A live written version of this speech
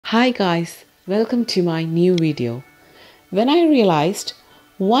Hi guys, welcome to my new video. When I realized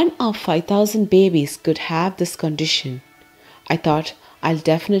 1 of 5,000 babies could have this condition, I thought I'll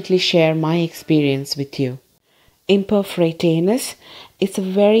definitely share my experience with you. Imperforate anus is a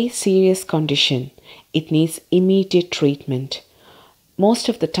very serious condition. It needs immediate treatment. Most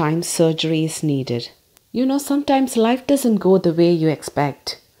of the time surgery is needed. Sometimes life doesn't go the way you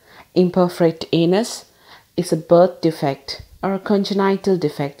expect. Imperforate anus is a birth defect or a congenital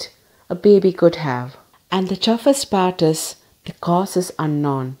defect a baby could have. And the toughest part is the cause is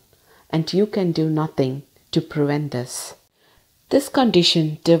unknown and you can do nothing to prevent this. This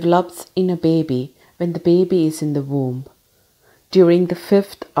condition develops in a baby when the baby is in the womb, during the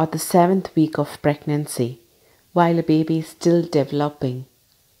 5th or the 7th week of pregnancy, while a baby is still developing.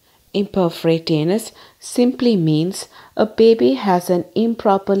 Imperforate anus simply means a baby has an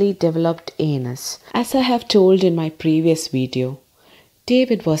improperly developed anus. As I have told in my previous video,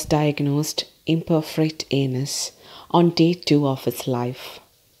 David was diagnosed imperforate anus on day 2 of his life,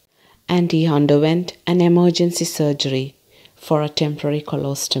 and he underwent an emergency surgery for a temporary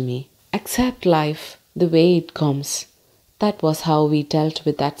colostomy. Accept life the way it comes. That was how we dealt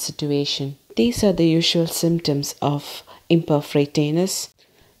with that situation. These are the usual symptoms of imperforate anus.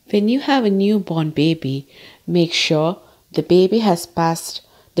 When you have a newborn baby, make sure the baby has passed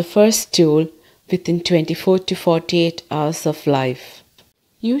the first stool within 24 to 48 hours of life.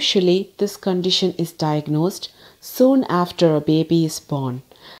 Usually, this condition is diagnosed soon after a baby is born.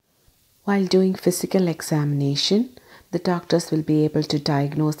 While doing physical examination, the doctors will be able to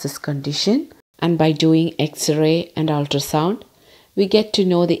diagnose this condition, and by doing X-ray and ultrasound, we get to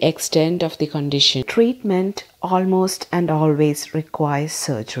know the extent of the condition. Treatment almost and always requires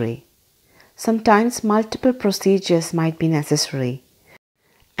surgery. Sometimes multiple procedures might be necessary.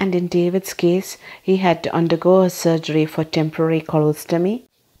 And in David's case, he had to undergo a surgery for temporary colostomy.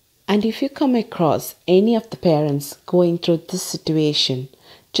 And if you come across any of the parents going through this situation,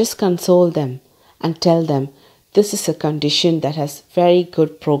 just console them and tell them this is a condition that has very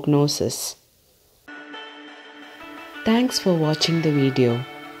good prognosis. Thanks for watching the video.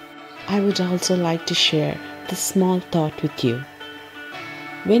 I would also like to share this small thought with you.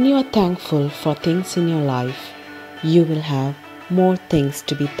 When you are thankful for things in your life, you will have more things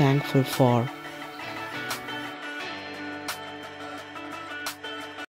to be thankful for.